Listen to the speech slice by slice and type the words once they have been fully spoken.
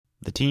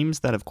The teams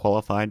that have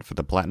qualified for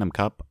the Platinum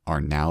Cup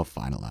are now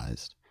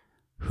finalized.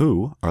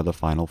 Who are the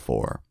final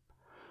four?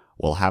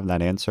 We'll have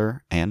that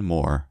answer and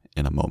more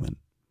in a moment.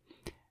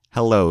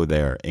 Hello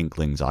there,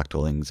 Inklings,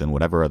 Octolings, and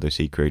whatever other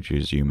sea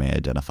creatures you may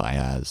identify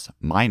as.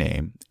 My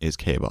name is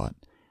Kbot,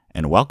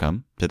 and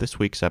welcome to this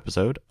week's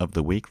episode of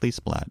the Weekly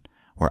Splat,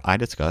 where I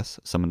discuss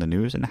some of the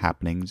news and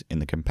happenings in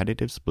the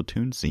competitive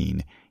Splatoon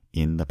scene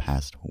in the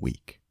past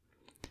week.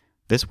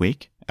 This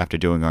week, after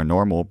doing our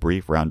normal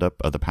brief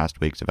roundup of the past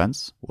week's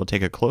events, we'll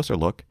take a closer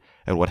look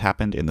at what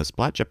happened in the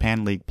Splat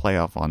Japan League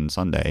playoff on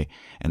Sunday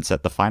and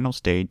set the final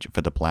stage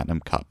for the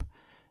Platinum Cup.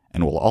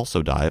 And we'll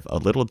also dive a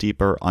little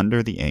deeper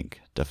under the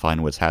ink to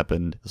find what's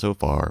happened so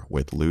far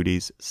with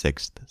LUTI's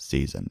 6th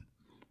season.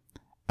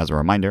 As a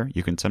reminder,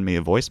 you can send me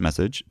a voice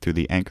message through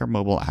the Anchor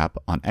mobile app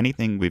on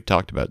anything we've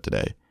talked about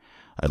today.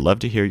 I'd love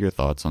to hear your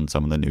thoughts on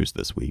some of the news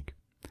this week.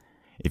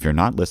 If you're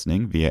not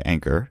listening via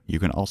Anchor, you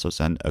can also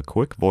send a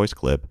quick voice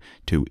clip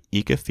to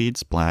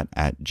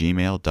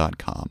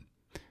ecafeedsplat@gmail.com.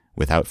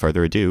 Without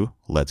further ado,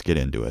 let's get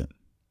into it.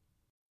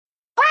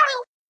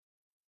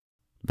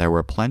 There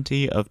were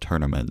plenty of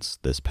tournaments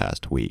this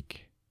past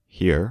week.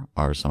 Here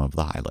are some of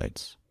the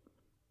highlights.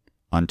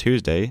 On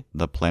Tuesday,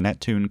 the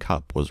Planetoon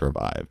Cup was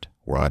revived,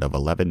 where out of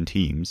 11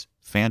 teams,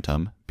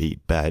 Phantom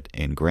beat Bet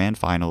in Grand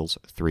Finals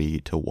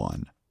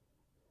 3-1.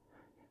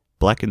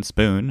 Black and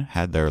Spoon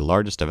had their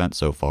largest event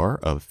so far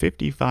of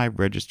 55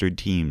 registered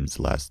teams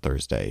last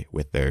Thursday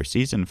with their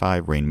Season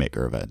 5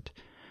 Rainmaker event,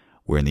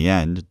 where in the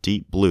end,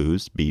 Deep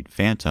Blues beat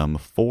Phantom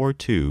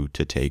 4-2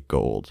 to take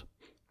gold.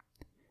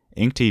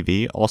 Ink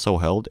TV also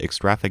held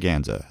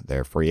Extravaganza,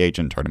 their free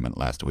agent tournament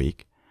last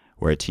week,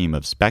 where a team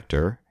of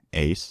Spectre,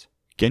 Ace,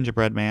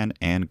 Gingerbread Man,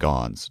 and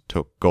Gons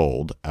took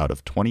gold out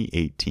of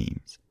 28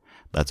 teams.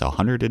 That's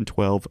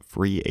 112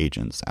 free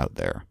agents out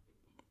there.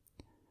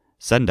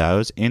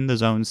 Sendow's In the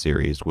Zone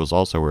series was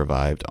also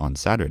revived on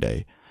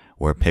Saturday,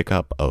 where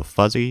pickup of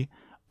Fuzzy,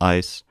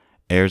 Ice,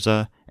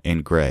 Erza,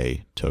 and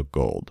Gray took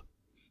gold.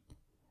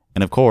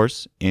 And of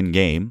course,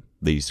 in-game,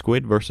 the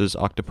Squid vs.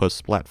 Octopus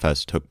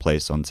Splatfest took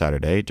place on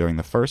Saturday during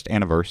the first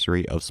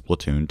anniversary of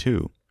Splatoon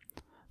 2.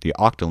 The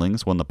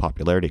Octolings won the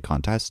popularity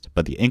contest,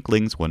 but the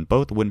Inklings won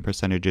both win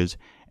percentages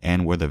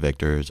and were the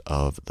victors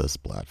of the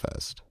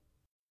Splatfest.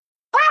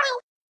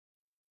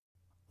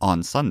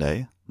 On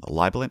Sunday, the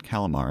Libelant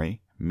Calamari,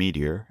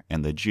 Meteor,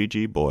 and the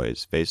GG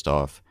Boys faced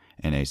off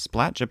in a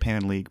Splat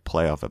Japan League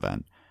playoff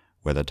event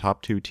where the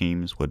top two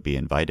teams would be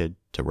invited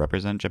to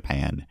represent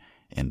Japan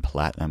in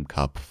Platinum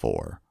Cup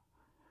 4.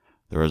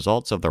 The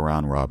results of the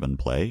round-robin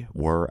play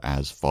were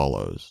as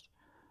follows.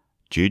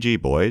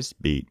 GG Boys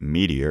beat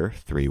Meteor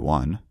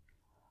 3-1,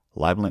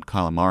 Libelant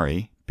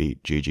Calamari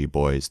beat GG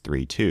Boys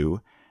 3-2,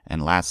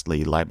 and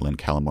lastly, Libelant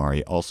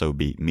Calamari also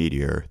beat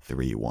Meteor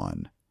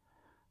 3-1.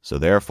 So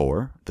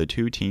therefore, the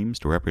two teams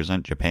to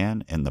represent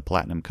Japan in the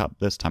Platinum Cup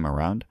this time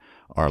around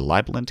are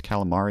Libelant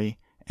Calamari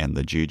and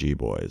the GG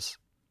Boys.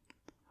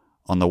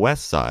 On the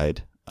west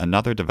side,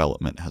 another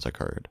development has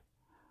occurred.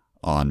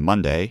 On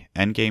Monday,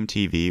 Endgame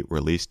TV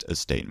released a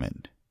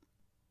statement.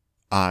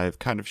 I've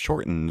kind of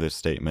shortened this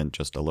statement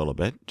just a little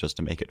bit, just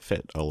to make it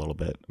fit a little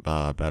bit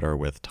better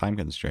with time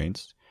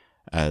constraints,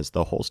 as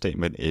the whole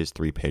statement is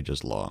 3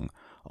 pages long.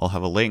 I'll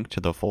have a link to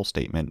the full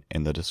statement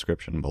in the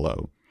description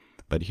below.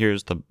 But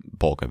here's the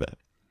bulk of it.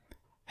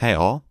 Hey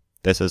all,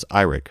 this is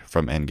Eirik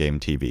from Endgame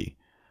TV.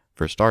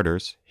 For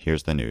starters,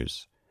 here's the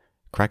news.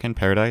 Kraken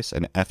Paradise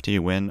and FT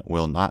Win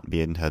will not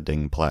be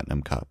attending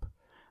Platinum Cup.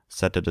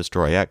 Set to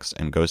Destroy X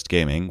and Ghost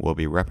Gaming will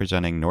be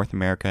representing North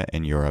America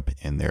and Europe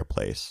in their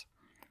place.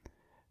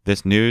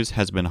 This news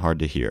has been hard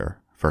to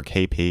hear, for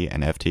KP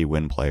and FT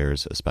Win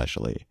players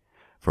especially,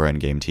 for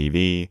Endgame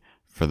TV,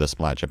 for the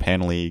Splat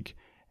Japan League,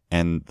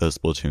 and the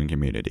Splatoon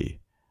community.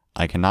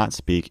 I cannot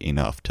speak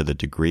enough to the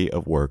degree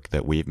of work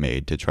that we've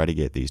made to try to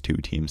get these two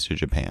teams to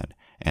Japan,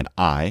 and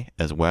I,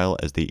 as well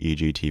as the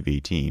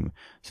EGTV team,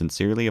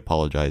 sincerely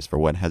apologize for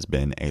what has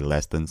been a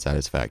less than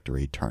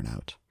satisfactory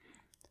turnout.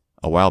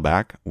 A while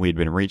back, we'd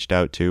been reached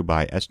out to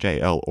by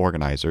SJL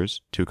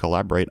organizers to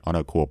collaborate on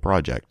a cool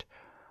project,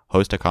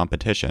 host a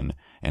competition,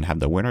 and have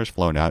the winners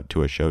flown out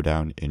to a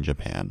showdown in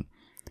Japan.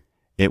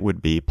 It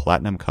would be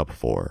Platinum Cup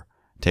 4,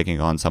 taking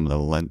on some of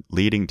the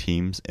leading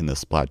teams in the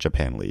Splat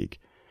Japan League.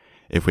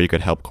 If we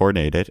could help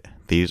coordinate it,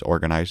 these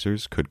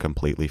organizers could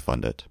completely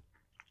fund it.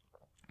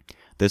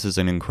 This is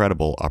an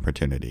incredible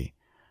opportunity.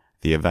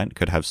 The event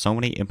could have so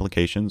many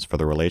implications for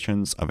the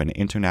relations of an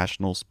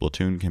international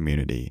Splatoon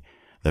community,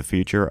 the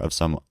future of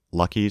some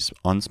lucky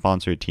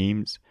unsponsored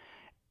teams,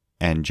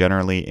 and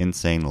generally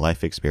insane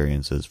life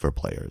experiences for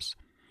players.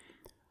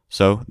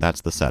 So that's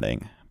the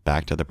setting.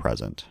 Back to the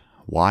present.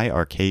 Why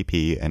are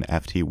KP and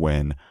FT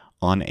Win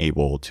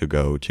unable to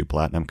go to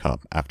Platinum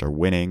Cup after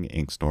winning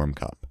Inkstorm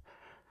Cup?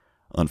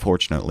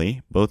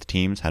 Unfortunately, both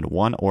teams had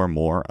one or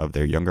more of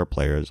their younger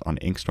players on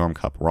Inkstorm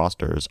Cup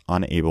rosters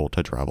unable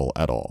to travel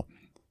at all.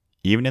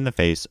 Even in the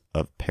face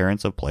of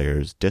parents of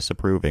players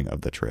disapproving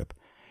of the trip,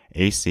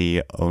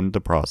 AC owned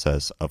the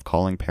process of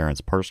calling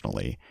parents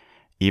personally,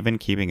 even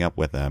keeping up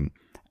with them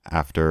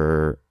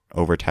after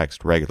over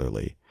text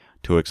regularly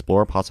to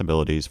explore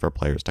possibilities for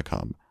players to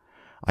come.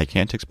 I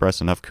can't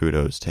express enough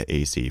kudos to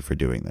AC for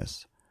doing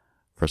this.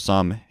 For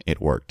some,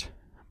 it worked,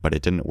 but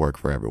it didn't work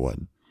for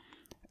everyone.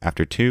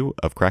 After 2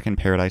 of Kraken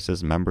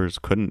Paradise's members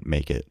couldn't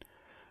make it,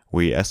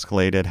 we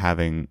escalated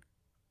having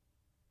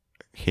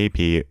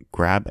KP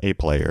grab a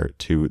player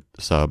to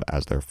sub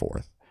as their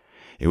 4th.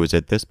 It was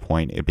at this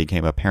point it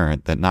became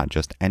apparent that not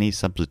just any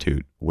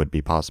substitute would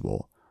be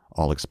possible.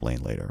 I'll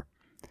explain later.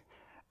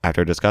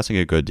 After discussing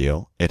a good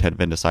deal, it had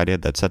been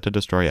decided that Set to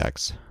Destroy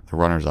X, the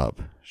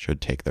runners-up, should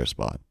take their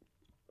spot.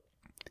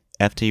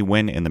 FT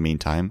Win, in the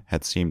meantime,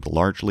 had seemed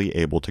largely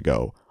able to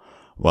go.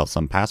 While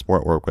some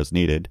passport work was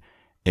needed,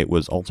 it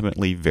was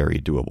ultimately very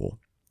doable.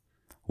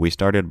 We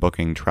started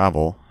booking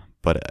travel,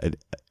 but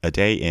a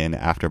day in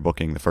after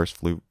booking the first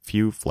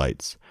few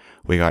flights,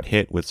 we got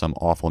hit with some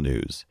awful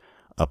news.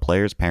 A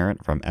player's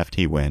parent from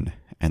FT Win,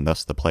 and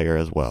thus the player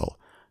as well,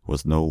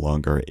 was no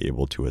longer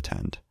able to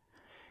attend.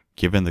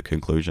 Given the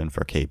conclusion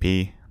for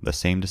KP, the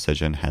same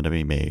decision had to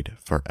be made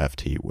for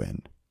FT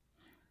Win.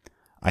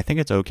 I think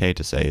it's okay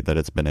to say that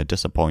it's been a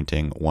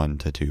disappointing 1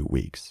 to 2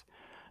 weeks.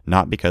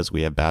 Not because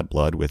we have bad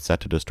blood with Set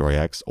to Destroy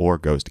X or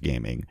Ghost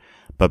Gaming,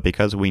 but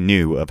because we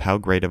knew of how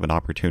great of an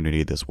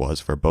opportunity this was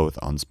for both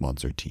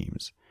unsponsored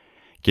teams.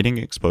 Getting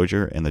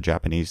exposure in the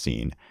Japanese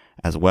scene,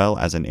 as well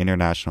as on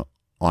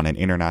an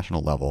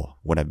international level,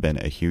 would have been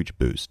a huge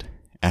boost.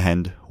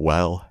 And,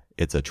 well,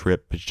 it's a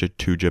trip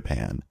to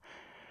Japan.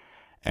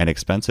 An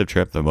expensive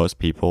trip that most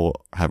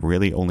people have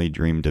really only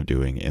dreamed of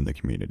doing in the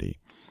community.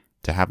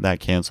 To have that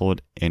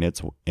cancelled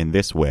in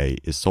this way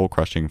is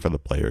soul-crushing for the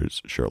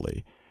players,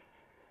 surely.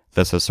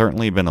 This has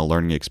certainly been a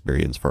learning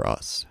experience for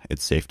us.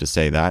 It's safe to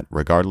say that,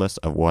 regardless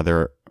of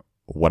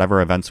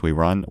whatever events we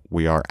run,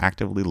 we are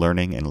actively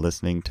learning and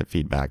listening to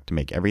feedback to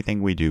make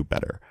everything we do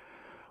better.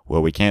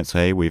 While we can't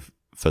say we've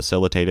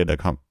facilitated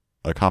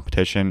a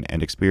competition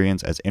and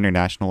experience as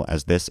international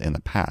as this in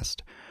the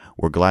past,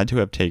 we're glad to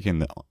have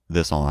taken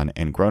this on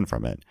and grown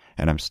from it,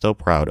 and I'm still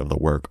proud of the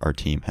work our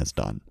team has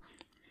done.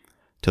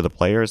 To the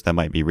players that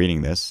might be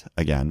reading this,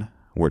 again,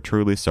 we're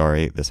truly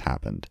sorry this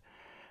happened,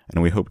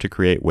 and we hope to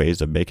create ways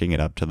of making it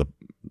up to the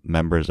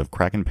members of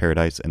Kraken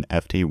Paradise and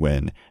FT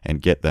Win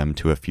and get them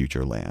to a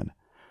future LAN.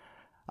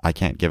 I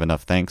can't give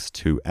enough thanks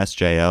to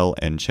SJL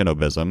and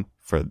Shinobism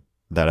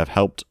that have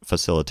helped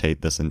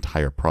facilitate this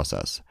entire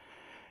process,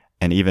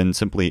 and even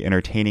simply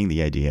entertaining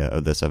the idea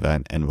of this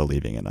event and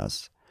believing in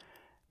us.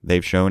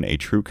 They've shown a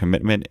true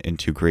commitment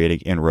into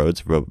creating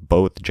inroads for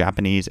both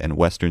Japanese and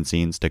Western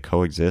scenes to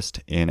coexist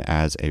in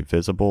as a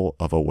visible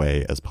of a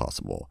way as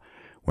possible.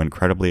 We're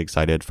incredibly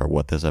excited for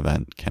what this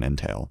event can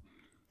entail.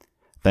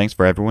 Thanks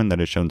for everyone that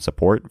has shown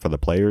support for the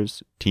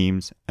players,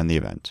 teams, and the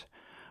event.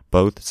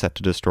 Both Set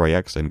to Destroy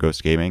X and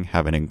Ghost Gaming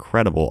have an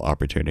incredible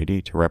opportunity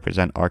to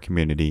represent our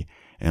community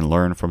and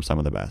learn from some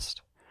of the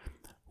best.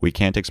 We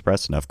can't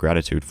express enough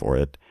gratitude for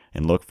it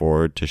and look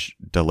forward to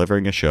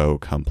delivering a show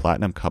come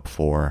Platinum Cup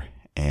 4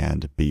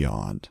 and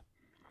beyond.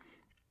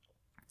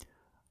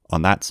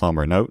 On that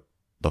somber note,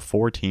 the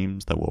 4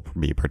 teams that will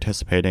be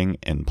participating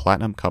in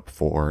Platinum Cup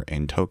 4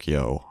 in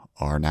Tokyo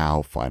are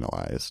now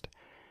finalized.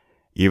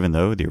 Even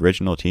though the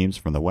original teams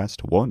from the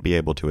West won't be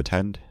able to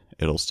attend,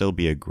 it'll still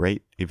be a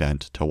great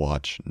event to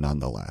watch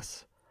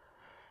nonetheless.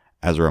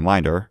 As a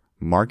reminder,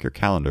 mark your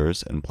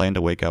calendars and plan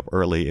to wake up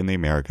early in the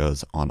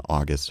Americas on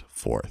August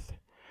 4th.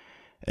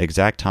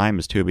 Exact time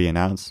is to be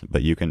announced,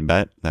 but you can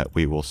bet that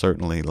we will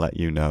certainly let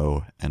you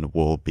know and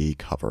we'll be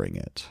covering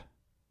it.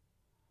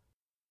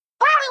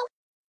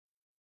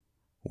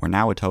 We're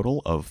now a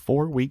total of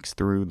 4 weeks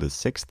through the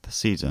 6th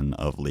season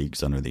of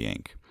Leagues Under the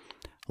Ink.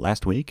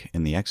 Last week,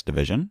 in the X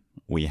Division,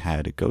 we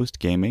had Ghost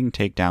Gaming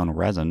take down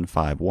Resin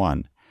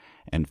 5-1,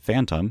 and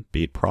Phantom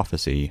beat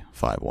Prophecy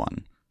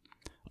 5-1.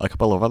 A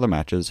couple of other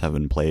matches have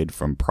been played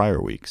from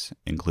prior weeks,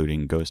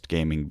 including Ghost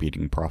Gaming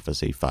beating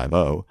Prophecy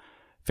 5-0,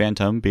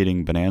 Phantom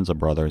beating Bonanza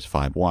Brothers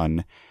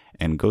 5-1,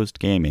 and Ghost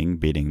Gaming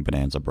beating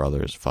Bonanza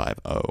Brothers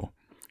 5-0.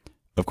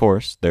 Of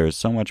course, there is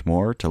so much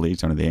more to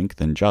Leagues Under the Ink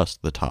than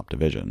just the top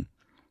division.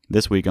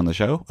 This week on the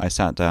show, I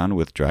sat down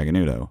with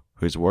Dragonudo,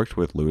 who's worked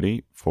with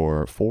LUTI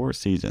for 4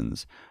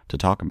 seasons, to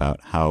talk about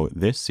how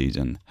this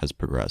season has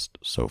progressed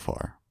so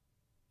far.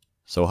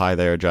 So hi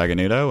there,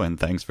 Dragonudo, and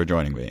thanks for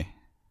joining me.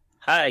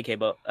 Hi,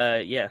 K-Bot.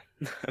 Yeah,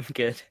 I'm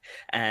good.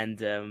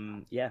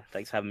 And yeah,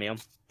 thanks for having me on.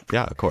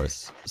 Yeah, of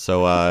course.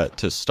 So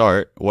to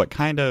start, what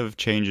kind of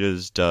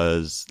changes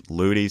does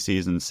LUTI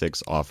Season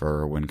 6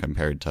 offer when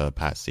compared to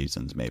past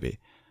seasons, maybe?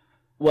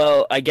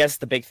 Well, I guess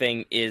the big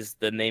thing is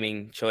the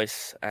naming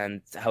choice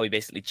and how we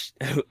basically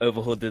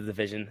overhauled the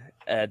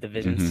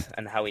divisions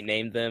and how we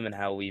named them and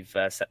how we've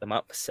set them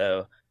up.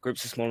 So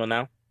groups are smaller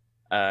now.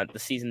 The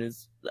season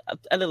is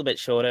a little bit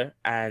shorter,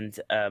 and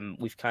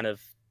we've kind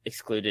of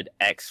excluded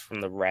X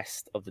from the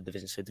rest of the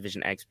division. So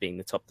Division X being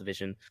the top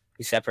division,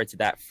 we separated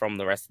that from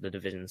the rest of the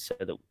divisions so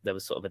that there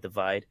was sort of a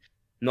divide.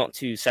 Not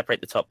to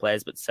separate the top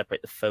players, but to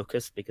separate the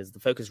focus, because the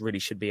focus really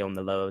should be on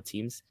the lower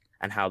teams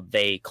and how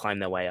they climb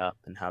their way up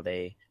and how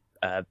they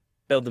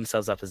build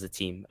themselves up as a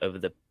team over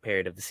the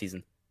period of the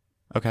season.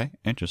 Okay,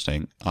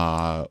 interesting.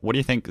 What do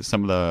you think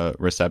some of the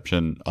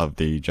reception of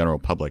the general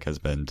public has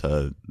been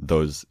to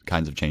those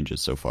kinds of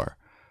changes so far?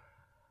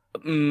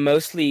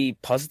 Mostly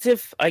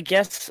positive, I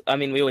guess. I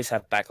mean, we always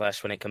have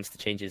backlash when it comes to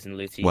changes in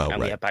LUTI, Well, and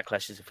we right. have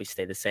backlashes if we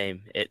stay the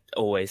same. It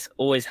always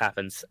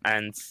happens,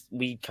 and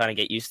we kind of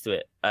get used to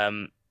it.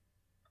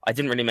 I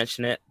didn't really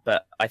mention it,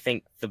 but I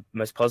think the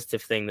most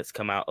positive thing that's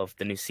come out of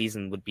the new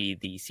season would be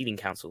the seeding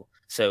council.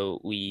 So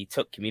we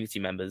took community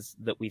members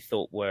that we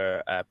thought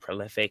were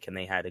prolific and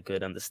they had a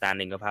good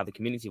understanding of how the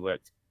community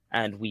worked,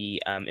 and we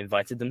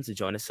invited them to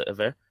join a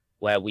server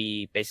where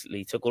we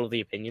basically took all of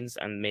the opinions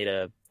and made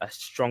a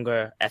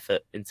stronger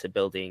effort into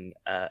building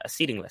a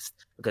seeding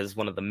list, because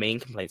one of the main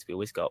complaints we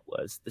always got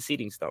was the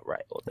seeding's not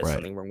right or there's Right.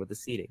 something wrong with the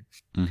seeding.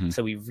 Hmm.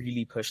 So we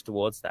really pushed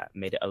towards that,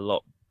 made it a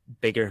lot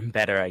bigger and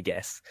better, I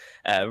guess.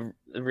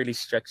 Really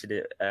structured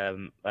it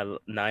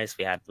nice.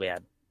 We had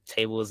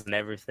tables and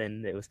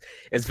everything. It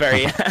was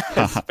very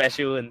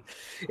special and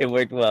it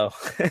worked well.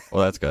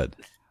 Well, that's good.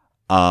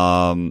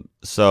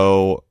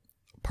 So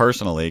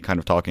personally, kind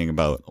of talking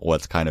about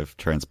what's kind of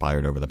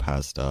transpired over the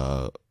past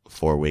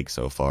 4 weeks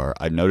so far,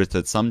 I've noticed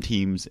that some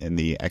teams in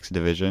the X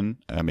division,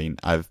 I mean,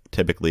 I've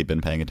typically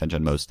been paying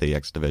attention most to the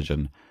X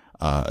division,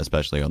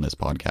 especially on this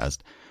podcast.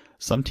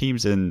 Some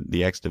teams in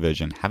the X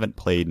division haven't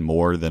played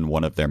more than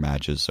one of their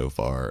matches so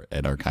far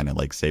and are kind of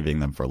like saving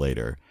them for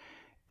later.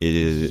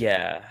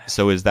 Yeah.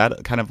 So is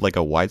that kind of like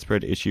a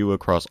widespread issue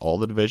across all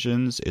the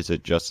divisions? Is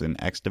it just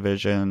in X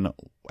division?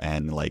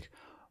 And like,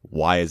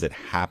 why is it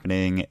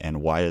happening?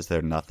 And why is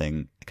there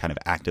nothing kind of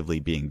actively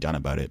being done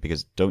about it?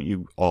 Because don't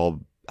you all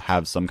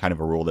have some kind of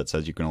a rule that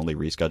says you can only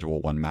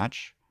reschedule one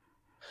match?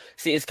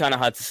 See, it's kind of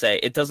hard to say.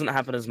 It doesn't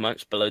happen as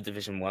much below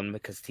Division One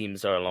because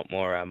teams are a lot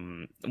more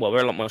well,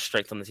 we're a lot more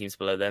strict on the teams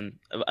below them.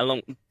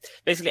 Along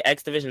basically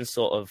X Division's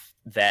sort of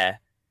there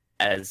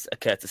as a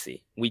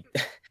courtesy. We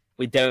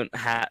don't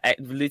have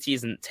LUTI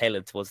isn't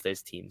tailored towards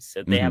those teams,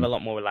 so they have Hmm. a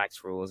lot more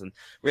relaxed rules. And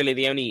really,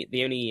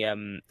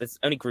 there's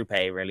only Group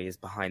A really is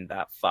behind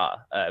that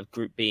far.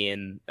 Group B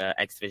in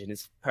X Division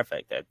is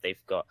perfect.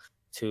 They've got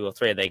two or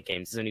three of their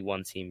games. There's only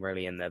one team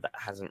really in there that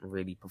hasn't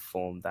really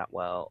performed that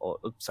well, or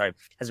sorry,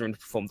 hasn't really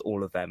performed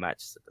all of their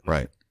matches at the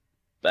moment.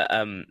 Right.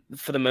 But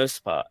for the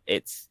most part,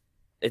 it's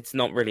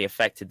not really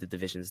affected the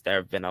divisions. There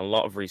have been a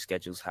lot of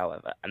reschedules,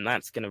 however, and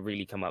that's going to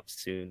really come up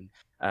soon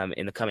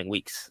in the coming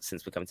weeks,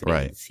 since we're coming to the end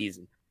of Right. the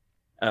season.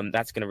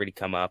 That's going to really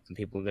come up, and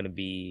people are going to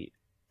be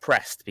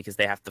pressed because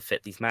they have to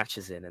fit these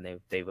matches in, and they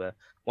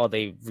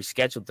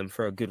rescheduled them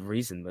for a good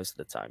reason most of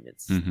the time.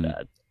 It's Hmm.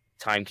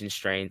 time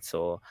constraints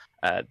or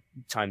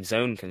time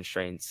zone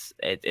constraints.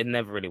 It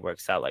never really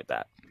works out like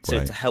that. So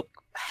Right. to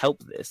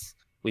help this,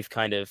 we've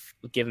kind of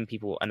given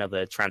people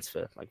another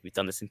transfer. Like we've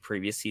done this in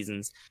previous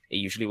seasons. It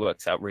usually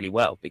works out really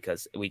well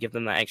because we give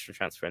them that extra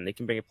transfer and they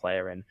can bring a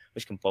player in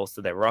which can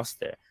bolster their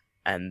roster.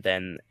 And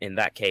then in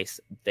that case,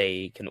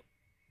 they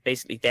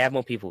have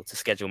more people to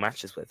schedule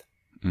matches with,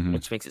 Hmm.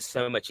 which makes it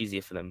so much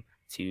easier for them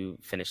to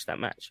finish that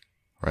match.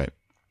 Right.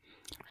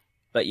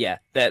 But yeah,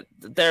 there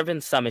have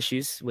been some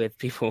issues with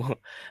people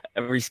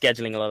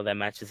rescheduling a lot of their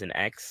matches in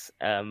X.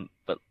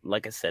 But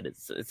like I said,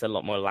 it's a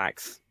lot more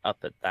lax up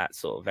at that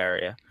sort of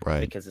area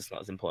Right. because it's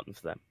not as important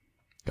for them.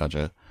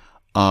 Gotcha.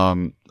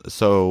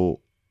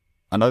 So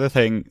another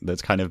thing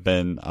that's kind of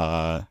been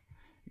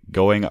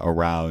going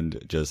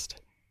around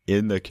just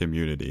in the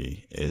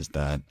community is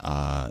that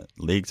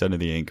Leagues Under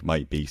the Ink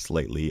might be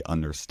slightly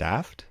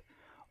understaffed,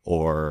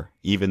 or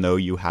even though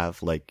you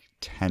have like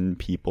 10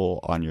 people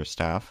on your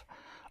staff.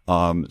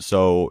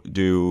 So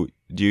do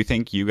you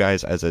think you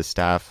guys as a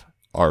staff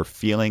are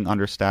feeling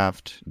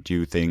understaffed? Do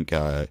you think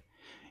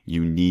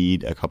you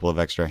need a couple of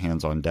extra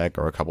hands on deck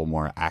or a couple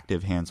more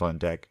active hands on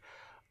deck?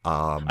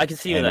 I can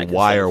see where that And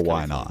why concern or is why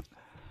coming not? from.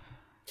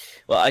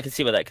 Well, I can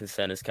see where that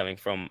concern is coming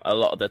from. A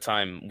lot of the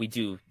time, we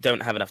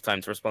don't have enough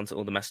time to respond to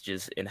all the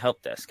messages in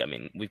help desk. I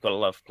mean, we've got a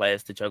lot of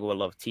players to juggle, a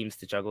lot of teams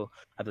to juggle.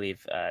 I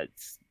believe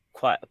it's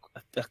quite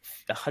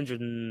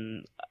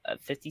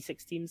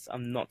 156 teams.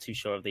 I'm not too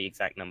sure of the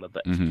exact number,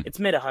 but Hmm. it's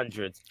mid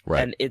hundreds,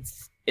 Right. and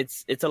it's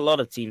a lot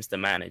of teams to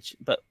manage.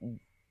 But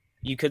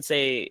you could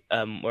say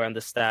we're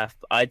understaffed.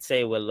 I'd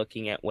say we're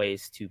looking at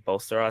ways to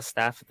bolster our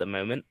staff at the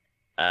moment,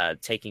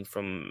 taking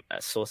from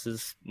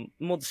sources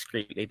more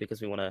discreetly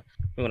because we want to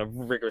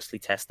rigorously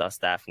test our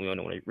staff, and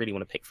we really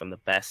want to pick from the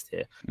best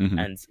here. Hmm.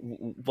 And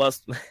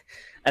whilst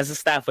as a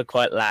staff we're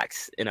quite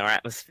lax in our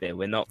atmosphere,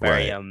 we're not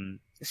very Right.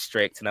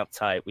 strict and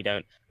uptight. We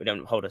don't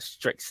hold a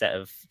strict set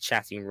of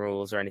chatting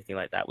rules or anything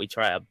like that. We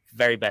try our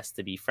very best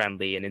to be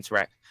friendly and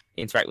interact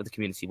with the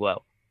community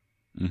well.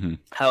 Hmm.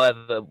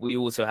 However, we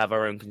also have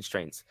our own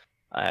constraints.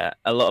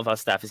 A lot of our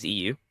staff is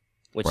EU,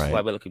 which is why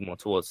Right. we're looking more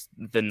towards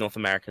the North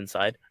American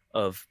side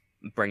of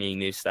bringing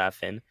new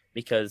staff in,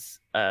 because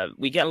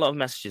we get a lot of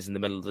messages in the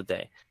middle of the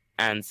day.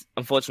 And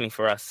unfortunately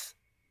for us,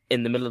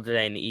 in the middle of the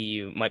day in the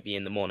EU might be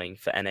in the morning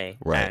for NA,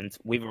 Right. and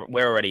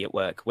we're already at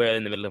work. We're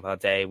in the middle of our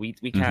day. We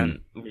Hmm.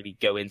 can't really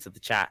go into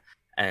the chat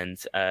and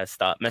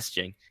start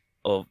messaging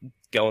or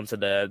go onto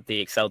the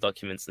Excel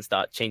documents and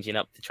start changing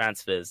up the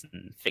transfers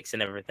and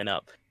fixing everything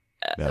up.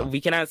 Yeah. We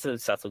can answer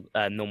subtle,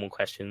 normal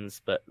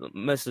questions, but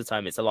most of the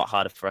time it's a lot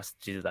harder for us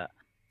to do that.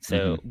 So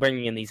Mm-hmm.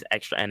 bringing in these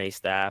extra NA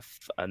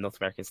staff, North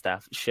American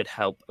staff, should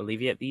help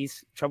alleviate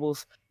these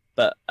troubles.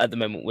 But at the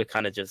moment, we're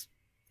kind of just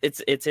it's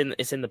in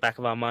the back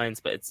of our minds,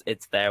 but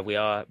it's there. We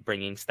are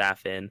bringing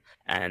staff in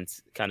and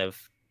kind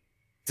of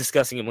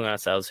discussing among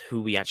ourselves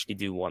who we actually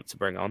do want to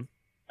bring on.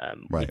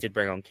 We Right. did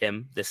bring on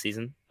Kim this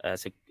season,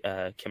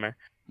 Kimmer.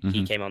 He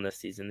Mm-hmm. came on this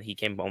season. He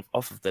came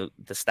off of the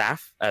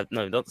staff.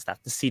 No, not the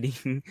staff. The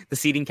seeding the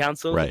seeding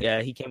council. Right.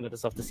 Yeah, he came with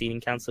us off the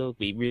seeding council.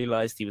 We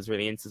realized he was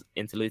really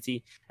into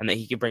LUTI and that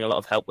he could bring a lot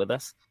of help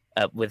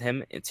with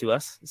him to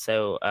us.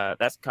 So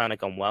that's kind of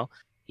gone well.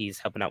 He's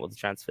helping out with the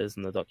transfers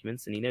and the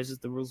documents, and he knows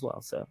the rules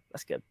well. So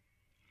that's good.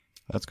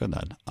 That's good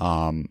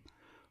then.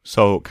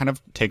 So kind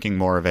of taking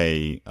more of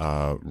a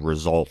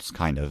results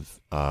kind of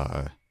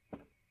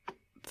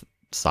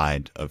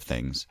side of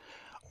things.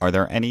 Are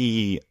there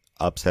any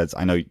upsets?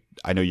 I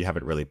know you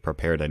haven't really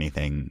prepared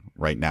anything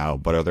right now,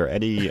 but are there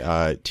any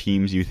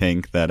teams you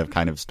think that have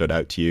kind of stood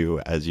out to you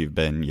as you've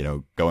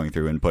been, going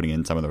through and putting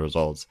in some of the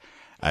results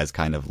as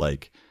kind of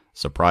like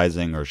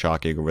surprising or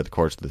shocking over the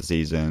course of the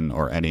season,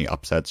 or any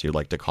upsets you'd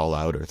like to call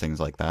out or things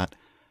like that?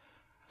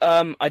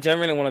 I don't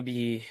really want to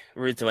be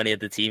rude to any of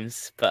the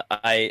teams, but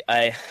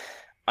I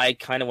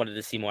kind of wanted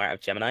to see more out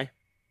of Gemini,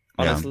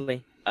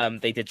 honestly.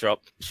 They did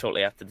drop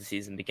shortly after the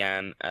season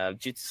began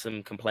due to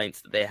some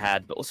complaints that they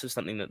had, but also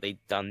something that they'd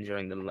done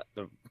during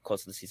the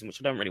course of the season, which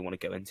I don't really want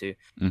to go into.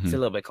 Mm-hmm. It's a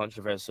little bit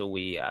controversial.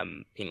 We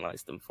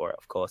penalized them for it,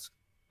 of course,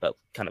 but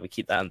kind of we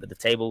keep that under the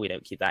table. We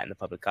don't keep that in the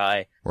public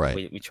eye.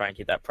 Right. We try and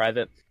keep that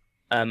private.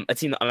 A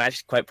team that I'm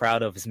actually quite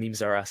proud of is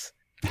Memes Are Us.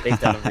 They've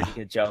done a really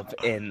good job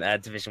in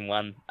Division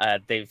 1.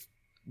 They've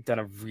done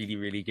a really,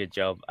 really good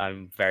job.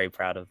 I'm very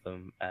proud of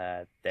them.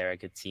 They're a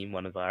good team.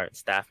 One of our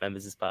staff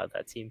members is part of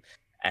that team.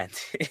 And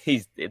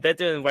they're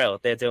doing well.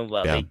 They're doing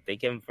well. Yeah. They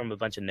came from a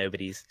bunch of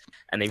nobodies,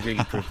 and they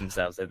really proved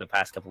themselves over the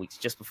past couple of weeks,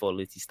 just before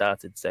LUTI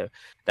started. So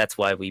that's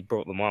why we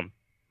brought them on.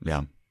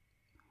 Yeah.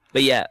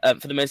 But yeah,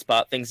 for the most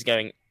part, things are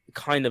going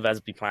kind of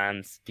as we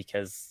planned,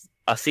 because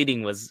our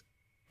seeding was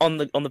on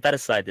the better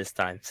side this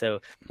time. So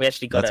we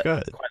actually got it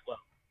quite well.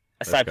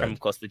 Aside from, of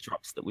course, the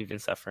drops that we've been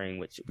suffering,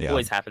 which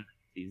always happen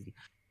this season.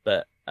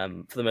 But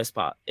for the most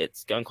part,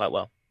 it's going quite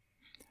well.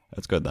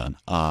 That's good then.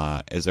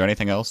 Is there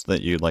anything else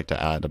that you'd like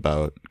to add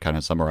about kind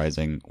of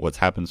summarizing what's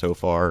happened so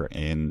far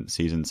in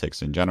Season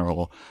 6 in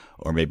general,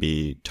 or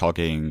maybe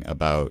talking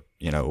about,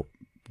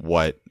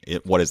 what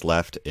is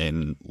left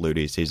in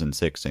LUTI Season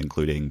 6,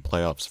 including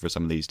playoffs for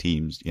some of these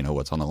teams,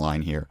 what's on the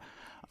line here?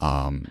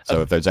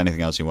 So if there's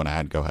anything else you want to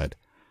add, go ahead.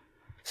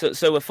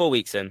 So we're 4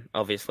 weeks in,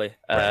 obviously.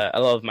 Right.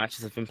 A lot of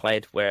matches have been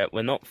played. We're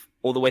not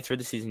all the way through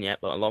the season yet,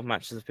 but a lot of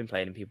matches have been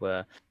played, and people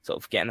are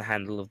sort of getting the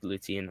handle of the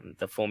LUTI and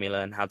the formula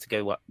and how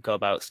to go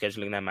about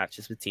scheduling their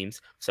matches with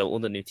teams. So all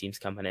the new teams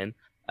coming in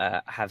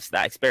have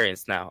that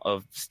experience now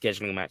of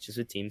scheduling matches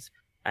with teams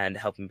and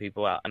helping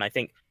people out. And I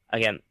think,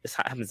 again, this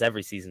happens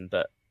every season,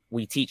 but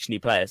we teach new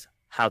players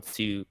how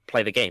to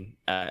play the game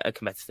at a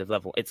competitive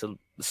level. It's a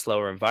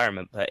slower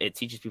environment, but it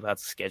teaches people how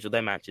to schedule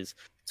their matches,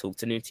 talk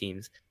to new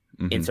teams,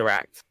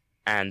 interact,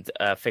 and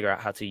figure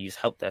out how to use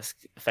help desk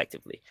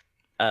effectively.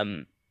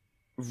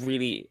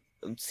 Really,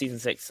 Season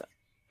 6,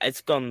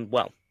 it's gone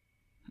well.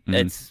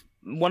 It's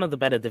one of the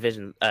better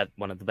divisions,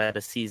 one of the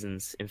better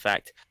seasons, in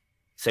fact,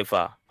 so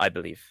far, I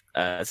believe.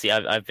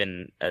 I've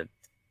been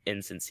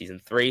in since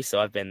Season 3, so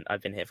I've been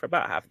here for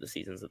about half of the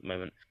seasons at the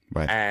moment.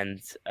 Right.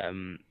 And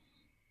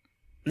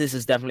this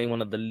is definitely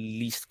one of the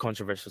least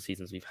controversial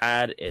seasons we've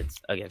had.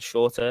 It's, again,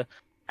 shorter.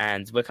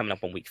 And we're coming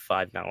up on week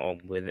 5 now.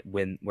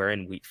 We're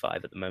in week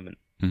 5 at the moment.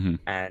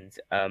 And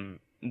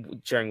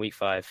during week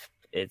 5,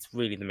 it's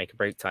really the make or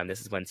break time.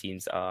 This is when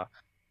teams are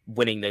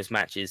winning those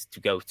matches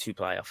to go to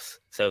playoffs.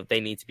 So they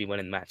need to be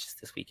winning matches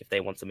this week if they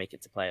want to make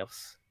it to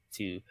playoffs.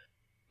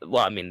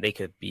 They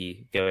could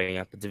be going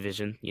up a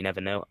division. You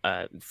never know.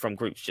 From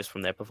groups, just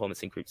from their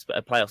performance in groups. But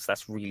at playoffs,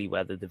 that's really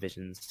where the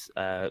divisions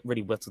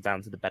really whittle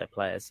down to the better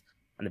players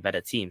and the better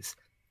teams.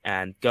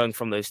 And going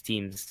from those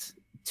teams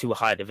to a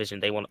higher division,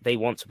 they want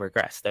to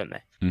progress, don't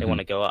they? They want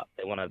to go up.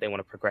 They want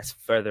to progress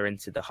further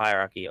into the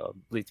hierarchy of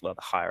LUTI, the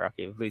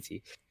hierarchy of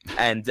LUTI,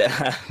 and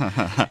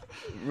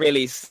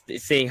really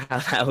seeing how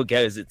that all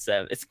goes.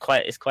 It's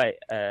quite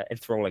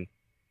enthralling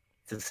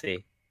to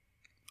see.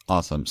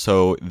 Awesome.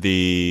 So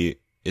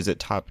is it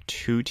top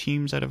 2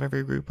 teams out of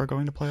every group are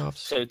going to playoffs?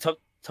 So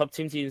top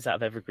 2 teams out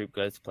of every group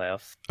go to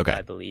playoffs. Okay,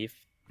 I believe.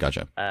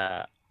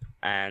 Gotcha.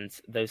 And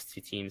those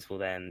 2 teams will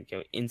then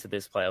go into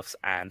those playoffs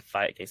and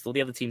fight against all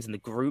the other teams in the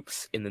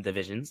groups in the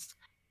divisions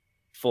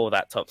for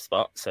that top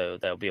spot. So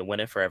there'll be a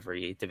winner for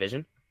every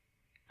division.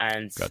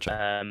 And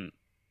Gotcha.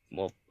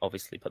 We'll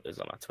obviously put those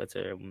on our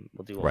Twitter and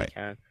we'll do what we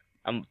can.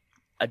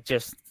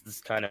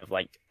 It's kind of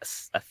like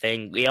a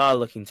thing. We are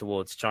looking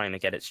towards trying to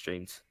get it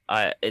streamed.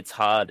 It's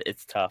hard.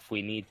 It's tough.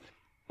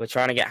 We're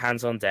trying to get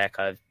hands on deck.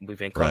 We've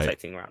been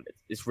contacting around it.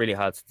 It's really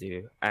hard to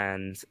do.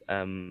 And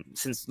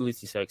since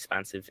LUTI is so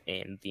expansive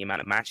in the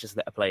amount of matches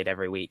that are played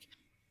every week,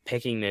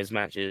 picking those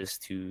matches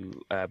to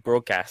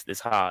broadcast is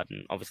hard,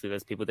 and obviously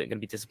there's people that are going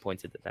to be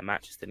disappointed that their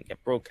matches didn't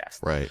get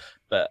broadcast. Right.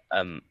 But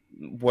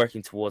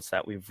working towards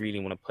that, we really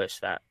want to push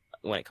that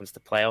when it comes to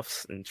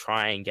playoffs and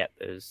try and get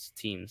those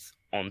teams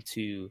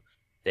onto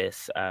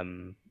this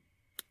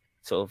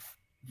sort of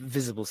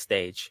visible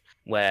stage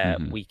where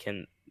we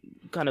can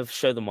kind of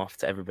show them off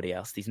to everybody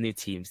else. These new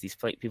teams, these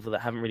people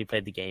that haven't really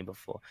played the game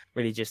before,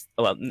 really just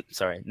haven't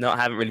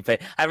really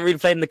played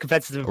in the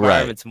competitive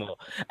environments more,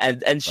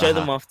 and show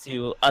them off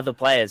to other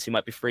players who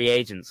might be free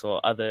agents or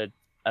other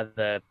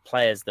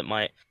players that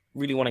might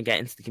really want to get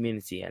into the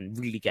community and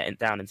really get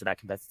down into that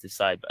competitive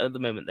side. But at the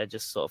moment, they're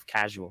just sort of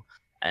casual,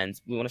 and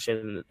we want to show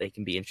them that they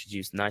can be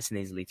introduced nice and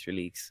easily through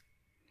leagues.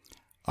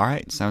 All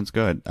right, sounds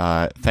good.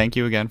 Thank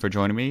you again for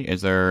joining me.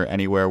 Is there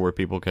anywhere where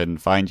people can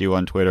find you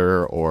on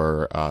Twitter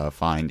or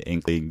find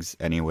Ink Leagues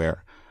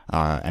anywhere?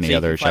 Any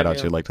other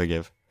shout-outs you'd like to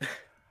give?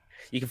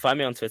 You can find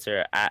me on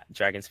Twitter at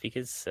Dragon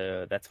Speakers,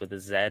 so that's with a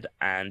Z.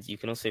 And you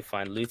can also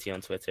find LUTI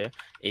on Twitter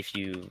if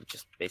you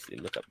just basically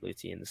look up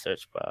LUTI in the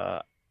search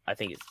bar. I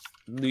think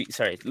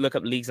it's look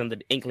up Leagues under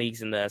Ink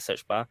Leagues in the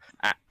search bar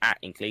at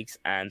Ink Leagues,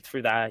 and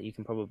through that you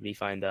can probably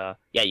find our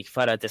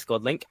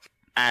Discord link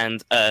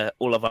and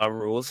all of our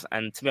rules.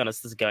 And to be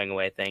honest, this is a going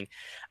away thing.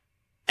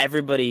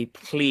 Everybody,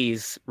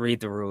 please read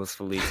the rules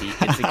for LUTI.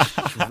 It's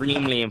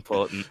extremely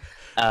important.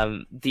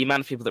 The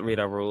amount of people that read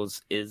our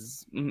rules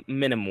is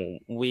minimal.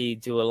 We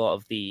do a lot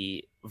of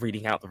the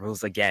reading out the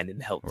rules again in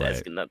the help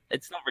desk, and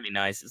it's not really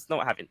nice. It's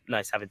not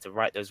nice having to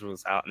write those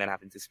rules out and then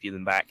having to spew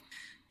them back,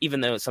 even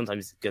though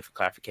sometimes it's good for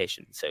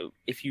clarification. So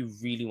if you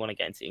really want to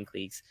get into Ink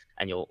Leagues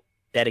and you're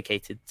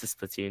dedicated to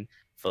Splatoon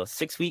for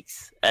 6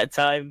 weeks at a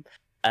time,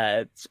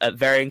 at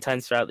varying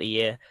times throughout the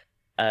year,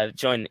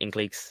 join Ink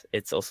Leagues.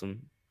 It's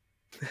awesome.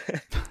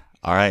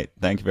 All right.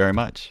 Thank you very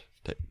much.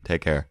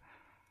 Take care.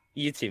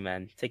 You too,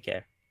 man. Take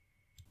care.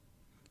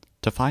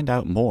 To find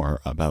out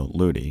more about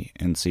LUTI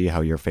and see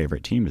how your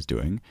favorite team is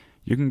doing,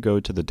 you can go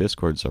to the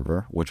Discord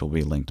server, which will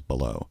be linked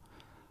below.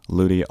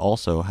 LUTI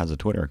also has a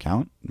Twitter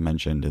account,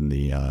 mentioned in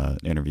the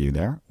interview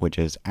there, which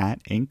is at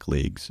Ink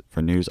Leagues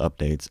for news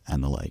updates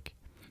and the like.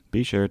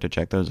 Be sure to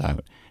check those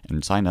out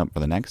and sign up for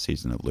the next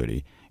season of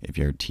LUTI if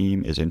your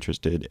team is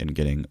interested in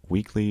getting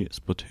weekly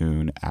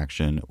Splatoon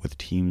action with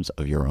teams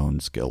of your own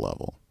skill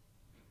level.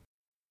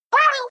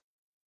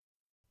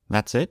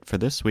 That's it for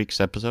this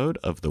week's episode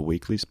of the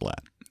Weekly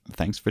Splat.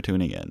 Thanks for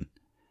tuning in.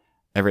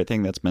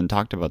 Everything that's been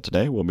talked about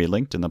today will be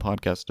linked in the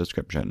podcast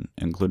description,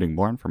 including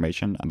more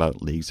information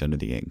about Leagues Under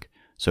the Ink.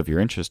 So if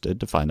you're interested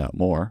to find out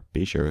more,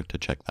 be sure to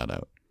check that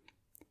out.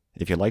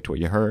 If you liked what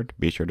you heard,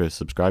 be sure to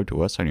subscribe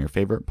to us on your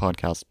favorite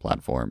podcast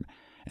platform,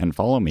 and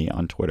follow me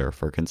on Twitter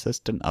for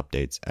consistent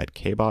updates at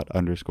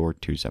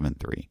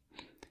kbot_273.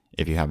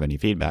 If you have any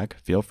feedback,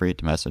 feel free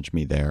to message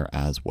me there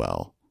as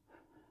well.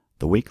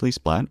 The Weekly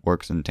Splat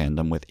works in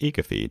tandem with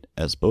Ecofeed,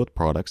 as both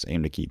products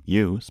aim to keep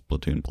you,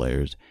 Splatoon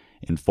players,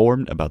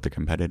 informed about the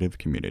competitive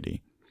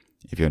community.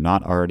 If you're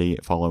not already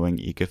following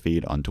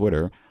Ecofeed on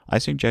Twitter, I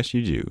suggest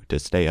you do to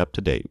stay up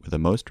to date with the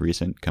most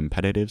recent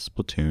competitive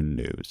Splatoon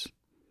news.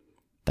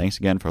 Thanks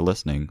again for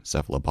listening,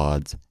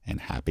 cephalopods,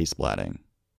 and happy splatting.